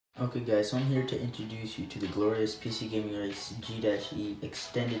Okay guys, so I'm here to introduce you to the glorious PC Gaming Race G-E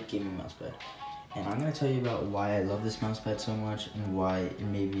extended gaming mousepad. And I'm going to tell you about why I love this mousepad so much and why it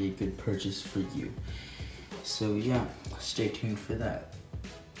may be a good purchase for you. So yeah, stay tuned for that.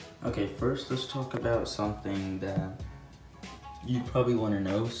 Okay, first let's talk about something that you probably want to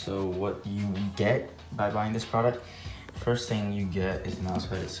know. So what you get by buying this product. First thing you get is the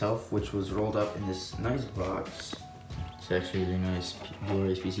mousepad itself, which was rolled up in this nice box. It's actually a nice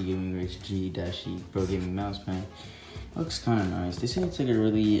glorious PC Gaming Race G-E Pro Gaming Mousepad. Looks kind of nice. They say it's like a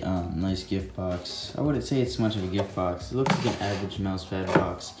really nice gift box. I wouldn't say it's much of a gift box. It looks like an average mousepad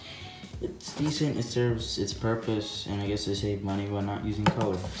box. It's decent, it serves its purpose, and I guess they save money while not using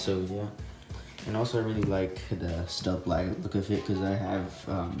color. So yeah. And also I really like the stealth black look of it because I have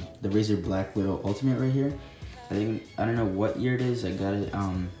the Razer Black Widow Ultimate right here. I don't know what year it is. I got it,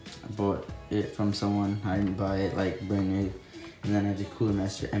 I bought it from someone. I didn't buy it like brand new. And then I have the Cooler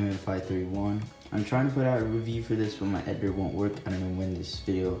Master MM531. I'm trying to put out a review for this, but my editor won't work. I don't know when this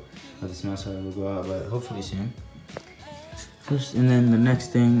video of this mousepad will go out, but hopefully soon. First, and then the next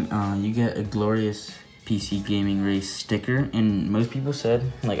thing, you get a glorious PC Gaming Race sticker. And most people said,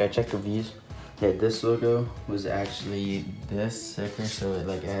 like I checked reviews, that this logo was actually this sticker, so it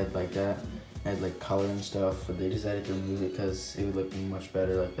like had like that. Had like color and stuff, but they decided to remove it because it would look much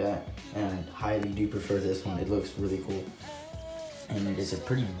better like that. And I highly do prefer this one. It looks really cool. And it is a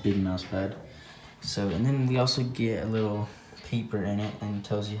pretty big mousepad. So, and then we also get a little paper in it and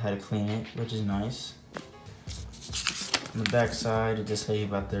tells you how to clean it, which is nice. On the back side, it just tells you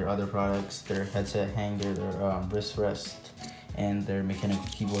about their other products, their headset hanger, their wrist rest, and their mechanical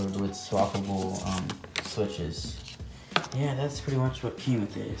keyboard with swappable switches. Yeah, that's pretty much what came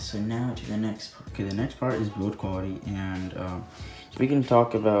with it. So now to the next part. Okay, the next part is build quality, and so we can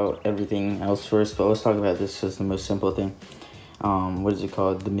talk about everything else first, but let's talk about this as the most simple thing. What is it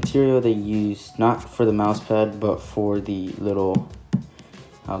called? The material they used, not for the mousepad, but for the little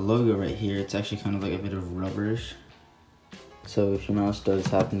logo right here, it's actually kind of like a bit of rubberish. So if your mouse does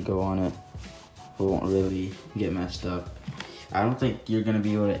happen to go on it, it won't really get messed up. I don't think you're gonna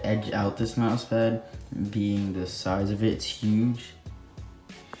be able to edge out this mousepad, being the size of it, it's huge.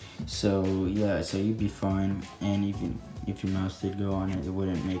 So yeah, so you'd be fine. And even if your mouse did go on it, it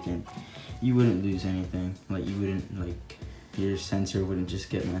wouldn't make it, you wouldn't lose anything. Like you wouldn't, like your sensor wouldn't just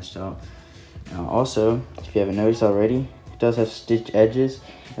get messed up. Also, if you haven't noticed already, it does have stitch edges,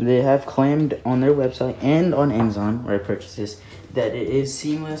 and they have claimed on their website and on Amazon, where I purchased this, that it is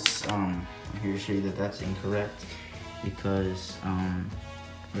seamless. I'm here to show you that that's incorrect. Because,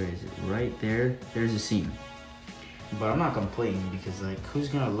 where is it? Right there, there's a seam. But I'm not complaining because, like, who's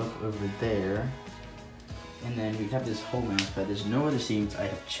gonna look over there? And then we have this whole mousepad. There's no other seams. I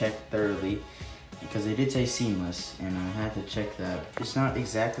have checked thoroughly because they did say seamless, and I had to check that. It's not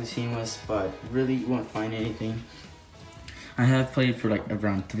exactly seamless, but really you won't find anything. I have played for like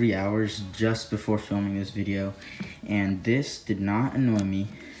around 3 hours just before filming this video, and this did not annoy me.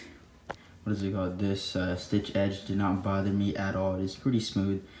 What is it called? This stitch edge did not bother me at all. It is pretty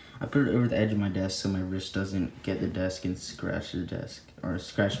smooth. I put it over the edge of my desk so my wrist doesn't get the desk and scratch the desk or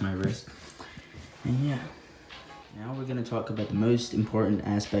scratch my wrist. And yeah, now we're gonna talk about the most important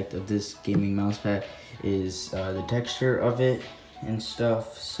aspect of this gaming mousepad is the texture of it and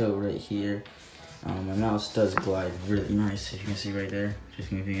stuff. So right here, my mouse does glide really nice. As you can see right there,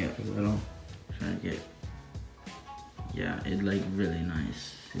 just moving it a little, trying to get. Yeah, it like really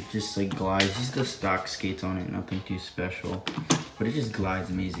nice. It just like glides. Just the stock skates on it, nothing too special, but it just glides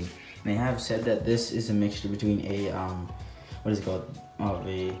amazing. And they have said that this is a mixture between a what is it called?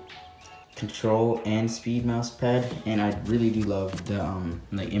 A control and speed mousepad, and I really do love the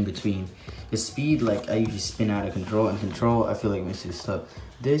like in between. The speed, like I usually spin out of control, and control I feel like makes it stuck.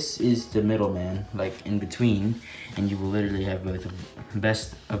 This is the middleman, like in between, and you will literally have both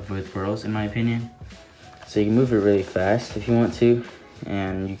best of both worlds in my opinion. So you can move it really fast if you want to,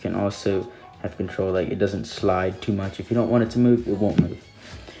 and you can also have control, like it doesn't slide too much. If you don't want it to move, it won't move.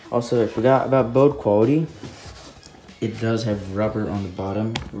 Also, I forgot about build quality. It does have rubber on the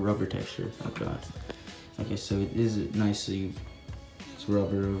bottom, rubber texture. Oh god. Okay, so it is nicely, it's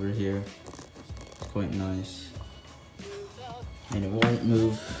rubber over here. It's quite nice. And it won't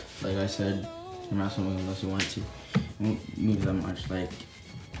move, like I said, your mouse won't move unless you want it to. It won't move that much, like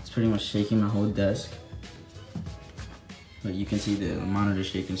it's pretty much shaking my whole desk. But you can see the monitor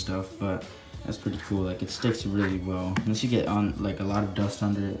shaking stuff, but that's pretty cool. Like it sticks really well. Unless you get on like a lot of dust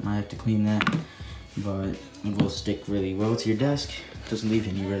under it, might have to clean that. But it will stick really well to your desk. It doesn't leave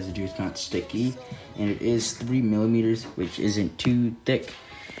any residue, it's not sticky. And it is 3 millimeters, which isn't too thick.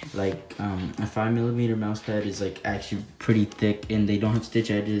 Like a 5mm mouse pad is like actually pretty thick, and they don't have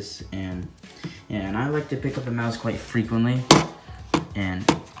stitch edges. And yeah, and I like to pick up the mouse quite frequently. And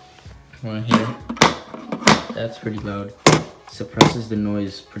right here, that's pretty loud. Suppresses the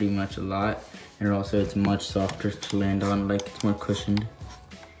noise pretty much a lot, and also it's much softer to land on, like it's more cushioned.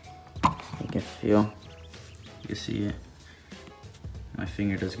 You can feel, you can see it. My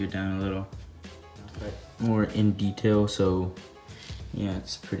finger does go down a little, but more in detail. So yeah,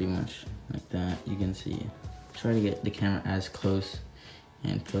 it's pretty much like that. You can see. Try to get the camera as close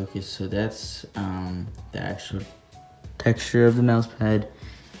and focus. So that's the actual texture of the mouse pad.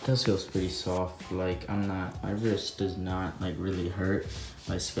 It does feel pretty soft. Like my wrist does not like really hurt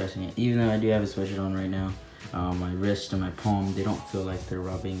by scratching it. Even though I do have a sweatshirt on right now, my wrist and my palm, they don't feel like they're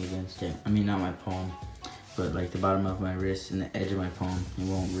rubbing against it. I mean, not my palm, but like the bottom of my wrist and the edge of my palm, it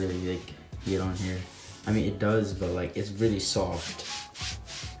won't really like get on here. I mean, it does, but like it's really soft.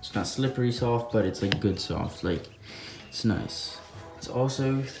 It's not slippery soft, but it's like good soft. Like it's nice. It's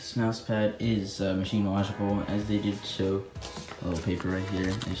also, this mouse pad is machine washable, as they did show a little paper right here.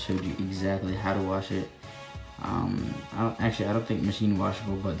 It showed you exactly how to wash it. I don't think machine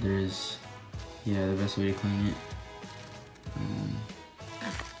washable, but there's, yeah, the best way to clean it.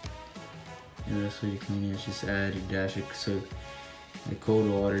 The best way to clean it is just add a dash of soap, the cold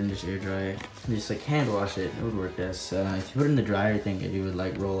water, and just air dry it. Just like hand wash it. It would work best. If you put it in the dryer, I think it would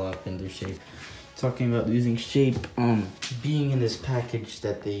like roll up and lose shape. Talking about losing shape, being in this package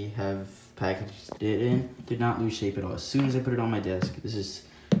that they have packaged it in, did not lose shape at all. As soon as I put it on my desk, this is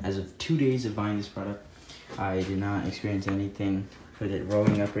as of 2 days of buying this product, I did not experience anything with it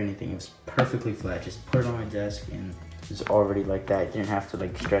rolling up or anything. It was perfectly flat. Just put it on my desk and it was already like that. You didn't have to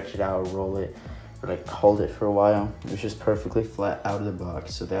like stretch it out or roll it or like hold it for a while. It was just perfectly flat out of the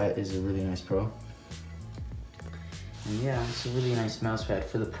box. So that is a really nice pro. And yeah, it's a really nice mouse pad.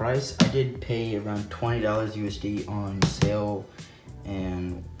 For the price, I did pay around $20 USD on sale.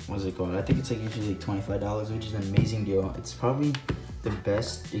 And what's it called? I think it's like usually like $25, which is an amazing deal. It's probably the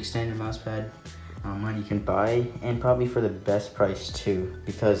best extended mouse pad money you can buy, and probably for the best price too.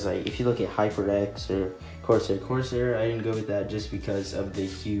 Because like if you look at HyperX or Corsair, I didn't go with that just because of the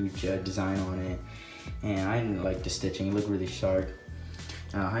huge design on it, and I didn't like the stitching. It looked really sharp.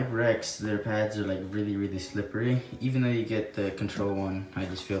 HyperX, their pads are like really slippery. Even though you get the control one, I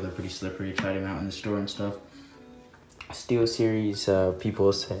just feel they're pretty slippery. I tried them out in the store and stuff. Steel Series,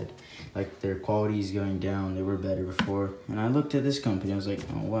 people said like their quality is going down. They were better before, and I looked at this company. I was like,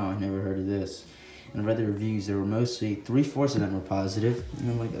 oh wow, I never heard of this. And I read the reviews. There were mostly 3/4 of them were positive,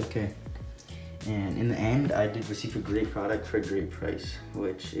 and I'm like, okay. And in the end, I did receive a great product for a great price,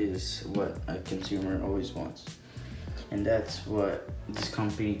 which is what a consumer always wants. And that's what this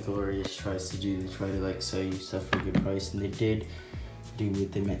company, Glorious, tries to do. They try to like sell you stuff for a good price, and they did do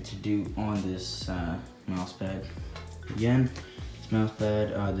what they meant to do on this mouse pad. Again, this mouse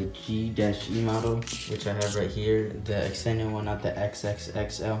pad, the G-E model, which I have right here, the extended one, not the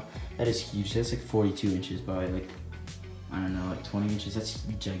XXXL. That is huge. That's like 42 inches by like, I don't know, like 20 inches. That's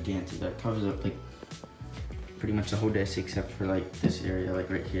gigantic. That covers up like pretty much the whole desk except for like this area, like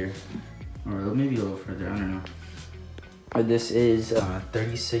right here, or maybe a little further. I don't know. This is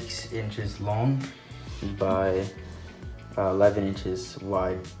 36 inches long by 11 inches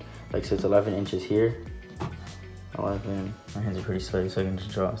wide. Like, so it's 11 inches here. 11, my hands are pretty sweaty, so I can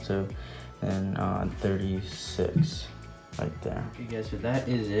just draw. So then 36 right there. Okay guys, so that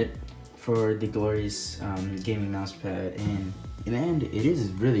is it for the Glorious gaming mouse pad, and in the end, it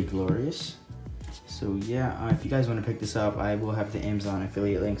is really glorious. So yeah, if you guys want to pick this up, I will have the Amazon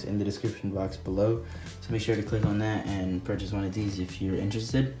affiliate links in the description box below. So make sure to click on that and purchase one of these if you're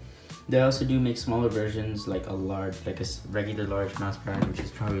interested. They also do make smaller versions, like a large, like a regular large mouse pad, which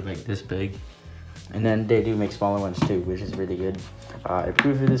is probably like this big. And then they do make smaller ones too, which is really good. I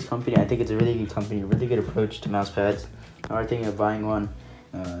approve of this company. I think it's a really good company, a really good approach to mouse pads. If you are thinking of buying one,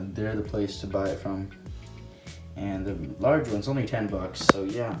 they're the place to buy it from. And the large one's only 10 bucks, so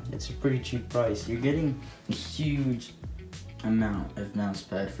yeah, it's a pretty cheap price. You're getting a huge amount of mouse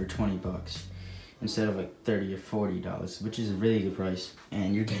pad for 20 bucks instead of like 30 or $40, which is a really good price.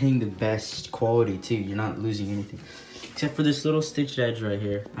 And you're getting the best quality too. You're not losing anything, except for this little stitched edge right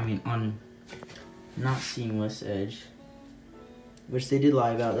here. I mean, on not seamless edge, which they did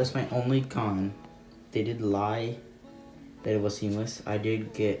lie about. That's my only con. They did lie that it was seamless. I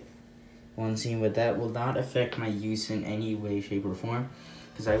did get one seam, but that will not affect my use in any way, shape, or form,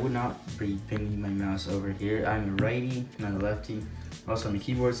 because I would not be bending my mouse over here. I'm a righty, not a lefty. Also, my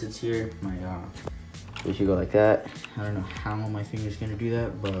keyboard sits here. My if you go like that, I don't know how my finger's gonna do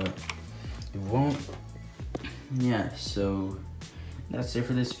that, but it won't. Yeah, so that's it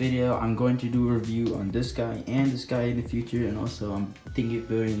for this video. I'm going to do a review on this guy and this guy in the future, and also I'm thinking of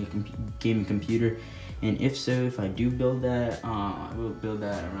building a gaming computer. And if so, if I do build that, I will build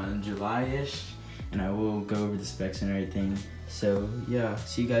that around July-ish, and I will go over the specs and everything. So yeah,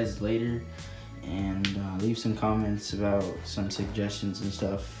 see you guys later, and leave some comments about some suggestions and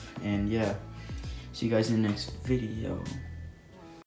stuff. And yeah, see you guys in the next video.